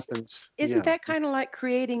that happens... Isn't that kind of like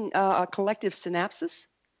creating a collective synapses?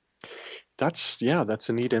 That's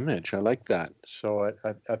a neat image. I like that. So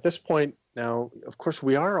at this point now, of course,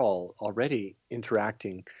 we are all already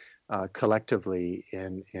interacting collectively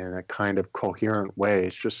in a kind of coherent way.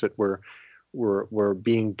 It's just that we're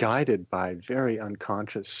being guided by very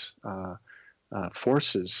unconscious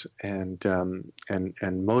forces and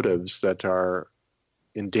motives that are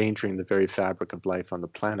endangering the very fabric of life on the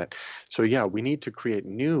planet. So we need to create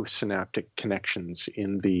new synaptic connections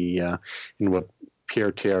in what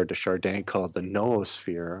Pierre Teilhard de Chardin called the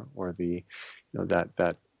noosphere, or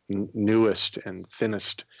that newest and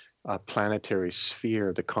thinnest planetary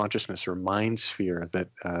sphere, the consciousness or mind sphere that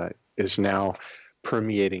is now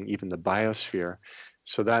permeating even the biosphere.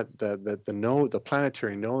 So that the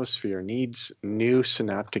planetary noosphere needs new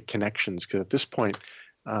synaptic connections, because at this point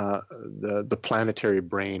the planetary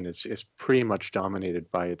brain is pretty much dominated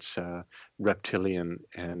by its reptilian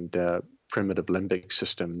and primitive limbic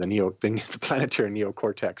system. The planetary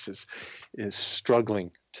neocortex is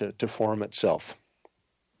struggling to form itself.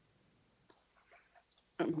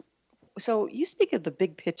 So you speak of the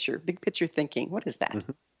big picture thinking. What is that?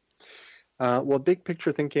 Mm-hmm. Well, big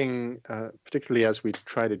picture thinking, particularly as we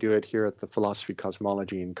try to do it here at the Philosophy,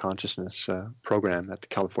 Cosmology, and Consciousness program at the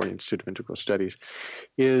California Institute of Integral Studies,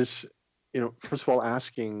 is, first of all,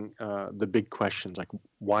 asking the big questions like,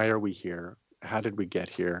 why are we here? How did we get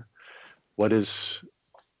here? What is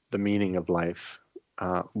the meaning of life?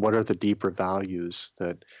 What are the deeper values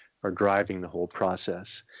that are driving the whole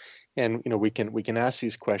process? And we can ask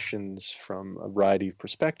these questions from a variety of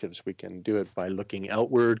perspectives. We can do it by looking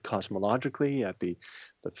outward cosmologically at the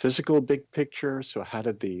physical big picture. So how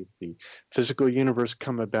did the physical universe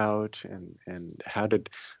come about, and how did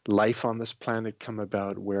life on this planet come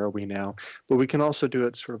about? Where are we now? But we can also do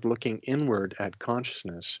it sort of looking inward at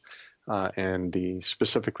consciousness, and the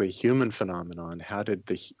specifically human phenomenon.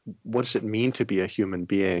 What does it mean to be a human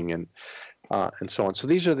being, and so on. So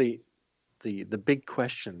these are the big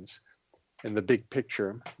questions in the big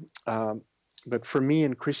picture. But for me,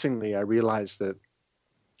 increasingly, I realize that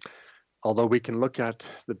although we can look at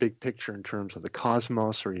the big picture in terms of the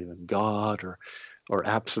cosmos or even God or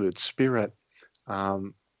absolute spirit,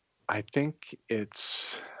 I think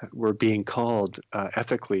we're being called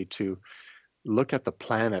ethically to look at the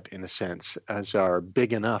planet, in a sense, as our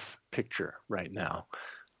big enough picture right now.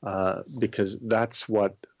 Because that's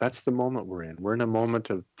the moment we're in. We're in a moment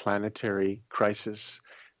of planetary crisis,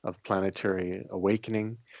 of planetary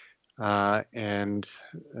awakening, and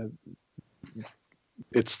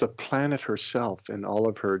it's the planet herself and all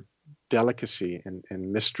of her delicacy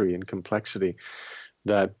and mystery and complexity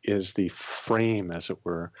that is the frame, as it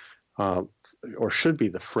were, or should be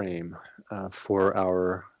the frame for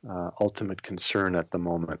our ultimate concern at the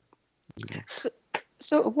moment.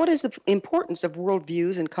 So what is the importance of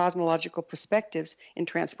worldviews and cosmological perspectives in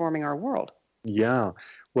transforming our world? Yeah,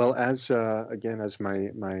 well, as my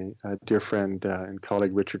dear friend and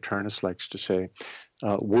colleague Richard Tarnas likes to say,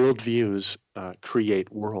 worldviews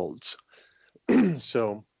create worlds.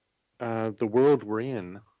 So the world we're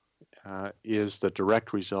in is the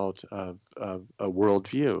direct result of a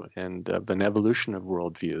worldview and of an evolution of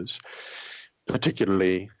worldviews.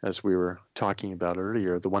 Particularly, as we were talking about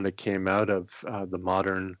earlier, the one that came out of the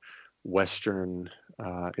modern Western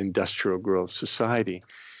industrial growth society.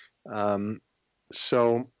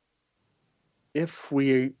 So if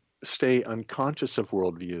we stay unconscious of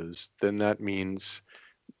worldviews, then that means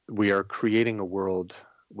we are creating a world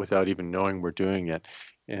without even knowing we're doing it.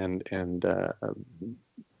 And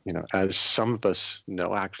as some of us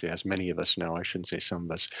know, actually, as many of us know, I shouldn't say some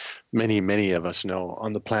of us, many of us know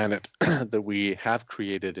on the planet that we have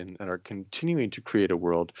created and are continuing to create a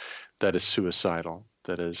world that is suicidal,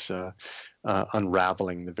 that is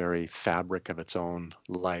unraveling the very fabric of its own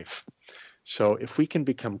life. So if we can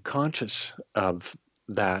become conscious of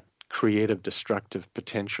that creative, destructive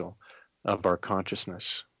potential of our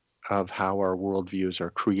consciousness, of how our worldviews are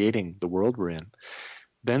creating the world we're in,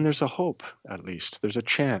 then there's a hope, at least. There's a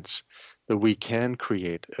chance that we can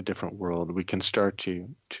create a different world. We can start to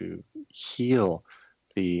heal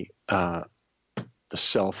the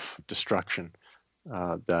self-destruction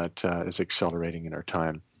that is accelerating in our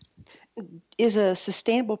time. Is a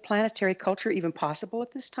sustainable planetary culture even possible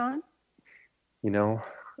at this time? There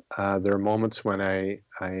are moments when I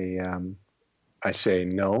say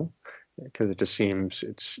no, because it just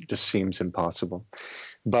seems impossible.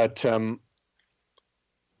 But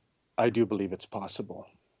I do believe it's possible.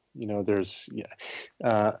 I wonder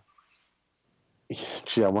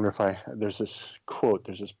if there's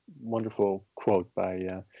this wonderful quote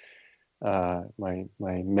by my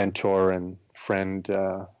mentor and friend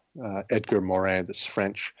Edgar Morin, this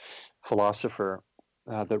French philosopher,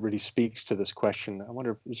 that really speaks to this question. I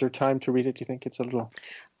wonder, is there time to read it? Do you think it's a little?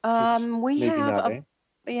 We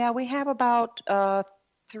have about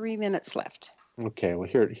 3 minutes left. Okay, well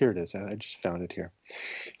here it is. I just found it here.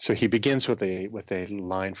 So he begins with a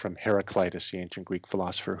line from Heraclitus, the ancient Greek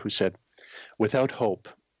philosopher, who said, "Without hope,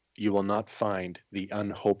 you will not find the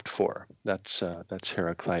unhoped for." That's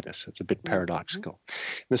Heraclitus. It's a bit paradoxical.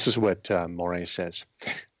 Mm-hmm. This is what Morin says.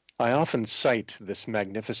 "I often cite this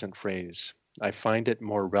magnificent phrase. I find it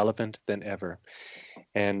more relevant than ever,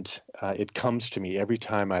 and it comes to me every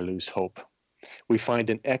time I lose hope. We find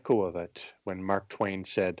an echo of it when Mark Twain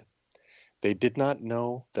said, 'They did not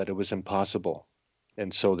know that it was impossible,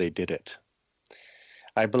 and so they did it.'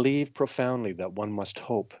 I believe profoundly that one must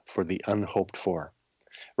hope for the unhoped for,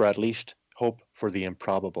 or at least hope for the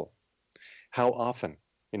improbable. How often,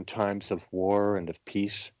 in times of war and of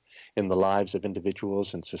peace, in the lives of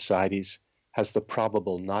individuals and societies, has the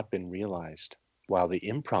probable not been realized, while the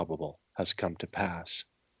improbable has come to pass?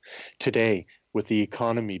 Today, with the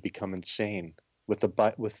economy become insane, with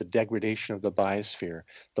the degradation of the biosphere,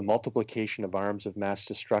 the multiplication of arms of mass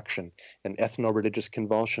destruction, and ethno-religious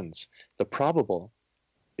convulsions, the probable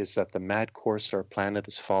is that the mad course our planet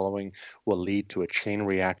is following will lead to a chain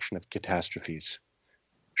reaction of catastrophes.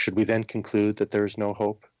 Should we then conclude that there is no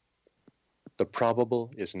hope? The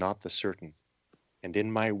probable is not the certain, and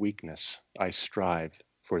in my weakness, I strive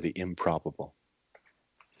for the improbable."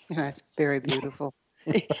 That's very beautiful.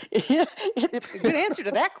 Good answer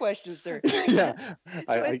to that question, sir. Yeah.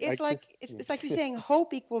 So it's like you're saying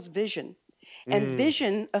hope equals vision, and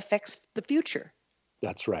vision affects the future.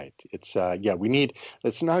 That's right. It's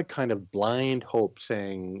it's not a kind of blind hope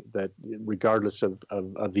saying that regardless of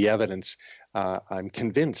the evidence, I'm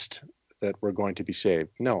convinced that we're going to be saved.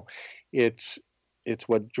 No, it's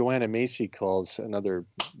what Joanna Macy calls, another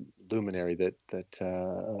luminary that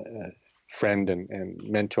friend and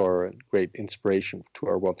mentor and great inspiration to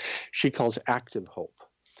our world. She calls active hope.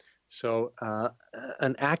 So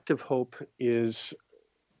an active hope is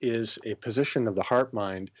a position of the heart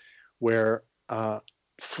mind where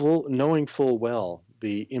knowing full well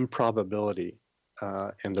the improbability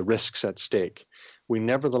and the risks at stake, we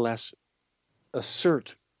nevertheless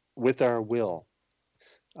assert with our will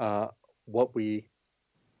what we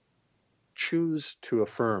choose to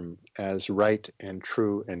affirm as right and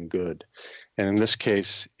true and good. And in this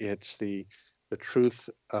case, it's the truth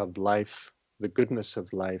of life, the goodness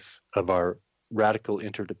of life, of our radical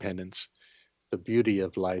interdependence, the beauty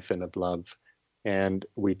of life and of love. And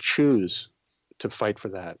we choose to fight for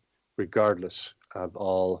that, regardless of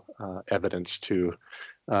all evidence to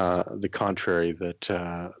the contrary, that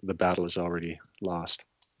the battle is already lost.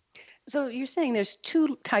 So you're saying there's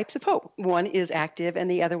two types of hope. One is active, and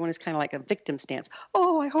the other one is kind of like a victim stance.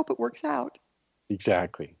 Oh, I hope it works out.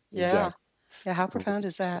 Exactly. Yeah. Exactly. Yeah. How profound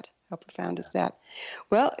is that? How profound is that?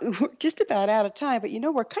 Well, we're just about out of time, but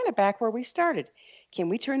we're kind of back where we started. Can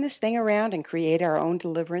we turn this thing around and create our own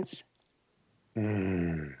deliverance?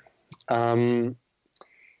 We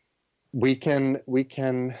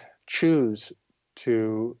can choose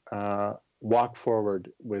to walk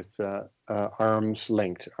forward with arms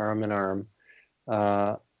linked, arm in arm,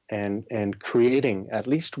 and creating, at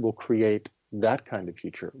least we'll create that kind of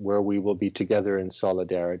future where we will be together in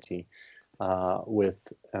solidarity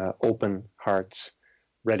with open hearts,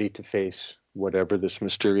 ready to face whatever this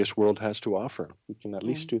mysterious world has to offer. We can at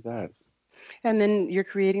least do that. And then you're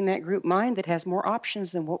creating that group mind that has more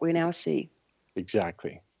options than what we now see.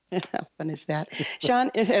 Exactly. How fun is that? Sean,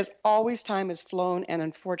 as always, time has flown, and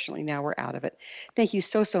unfortunately now we're out of it. Thank you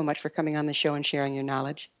so, so much for coming on the show and sharing your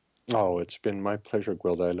knowledge. Oh, it's been my pleasure,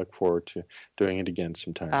 Gwilda. I look forward to doing it again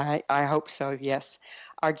sometime. I hope so, yes.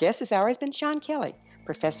 Our guest this hour has been Sean Kelly,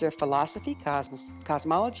 Professor of Philosophy,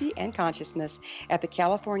 Cosmology, and Consciousness at the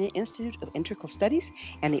California Institute of Integral Studies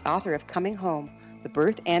and the author of Coming Home, The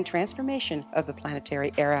Birth and Transformation of the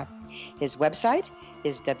Planetary Era. His website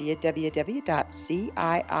is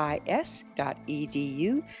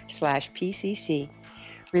www.ciis.edu/PCC.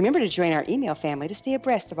 Remember to join our email family to stay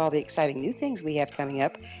abreast of all the exciting new things we have coming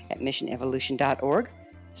up at missionevolution.org.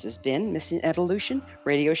 This has been Mission Evolution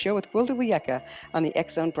Radio Show with Gwilda Wiyaka on the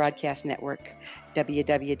X Zone Broadcast Network,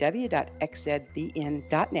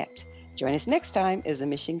 www.xzbn.net. Join us next time as the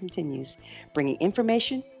mission continues, bringing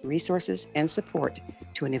information, resources, and support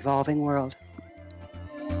to an evolving world.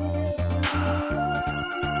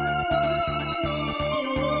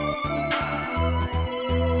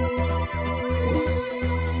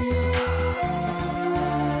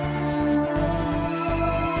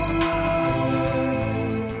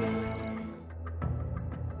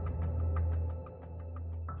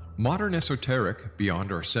 Modern Esoteric,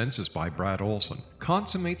 Beyond Our Senses by Brad Olson,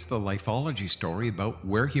 consummates the lifology story about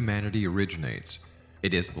where humanity originates.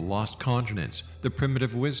 It is the lost continents, the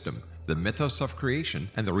primitive wisdom, the mythos of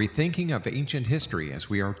creation, and the rethinking of ancient history as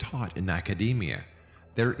we are taught in academia.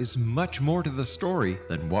 There is much more to the story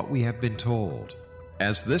than what we have been told.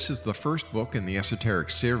 As this is the first book in the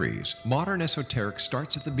Esoteric series, Modern Esoteric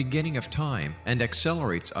starts at the beginning of time and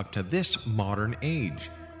accelerates up to this modern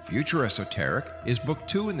age. Future Esoteric is book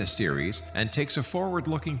 2 in the series and takes a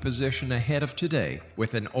forward-looking position ahead of today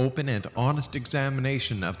with an open and honest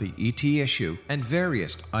examination of the ET issue and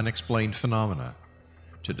various unexplained phenomena.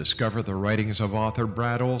 To discover the writings of author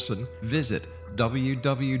Brad Olson, visit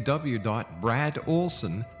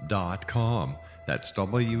www.bradolson.com. That's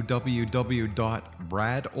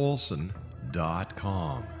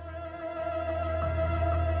www.bradolson.com.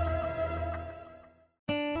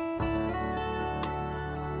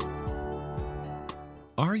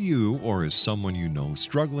 Are you or is someone you know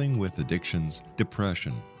struggling with addictions,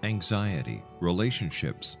 depression, anxiety,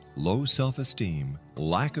 relationships, low self-esteem,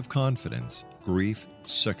 lack of confidence, grief,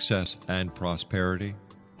 success, and prosperity?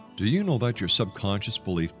 Do you know that your subconscious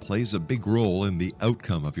belief plays a big role in the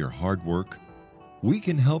outcome of your hard work? We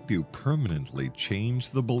can help you permanently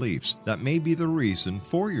change the beliefs that may be the reason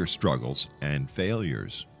for your struggles and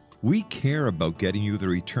failures. We care about getting you the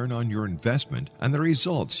return on your investment and the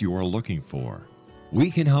results you are looking for. We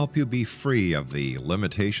can help you be free of the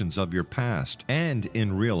limitations of your past and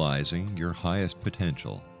in realizing your highest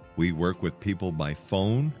potential. We work with people by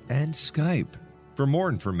phone and Skype. For more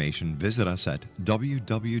information, visit us at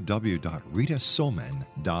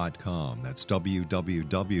www.ritasoman.com. That's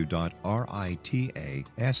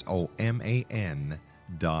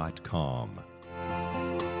www.ritasoman.com.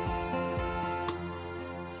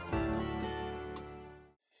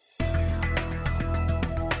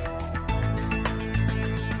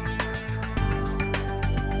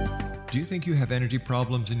 Do you think you have energy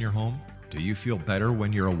problems in your home? Do you feel better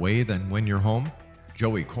when you're away than when you're home?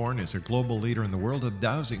 Joey Korn is a global leader in the world of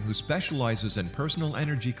dowsing who specializes in personal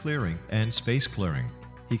energy clearing and space clearing.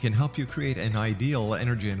 He can help you create an ideal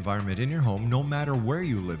energy environment in your home no matter where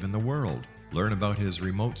you live in the world. Learn about his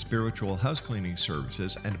remote spiritual house cleaning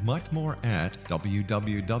services and much more at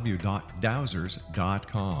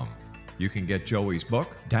www.dowsers.com. You can get Joey's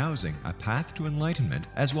book, Dowsing, A Path to Enlightenment,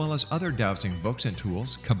 as well as other dowsing books and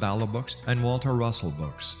tools, Kabbalah books, and Walter Russell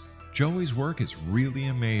books. Joey's work is really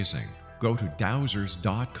amazing. Go to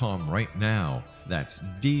dowsers.com right now. That's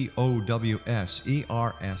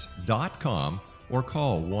DOWSERS.com or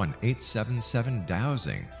call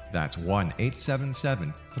 1-877-DOWSING. That's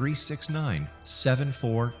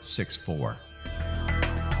 1-877-369-7464.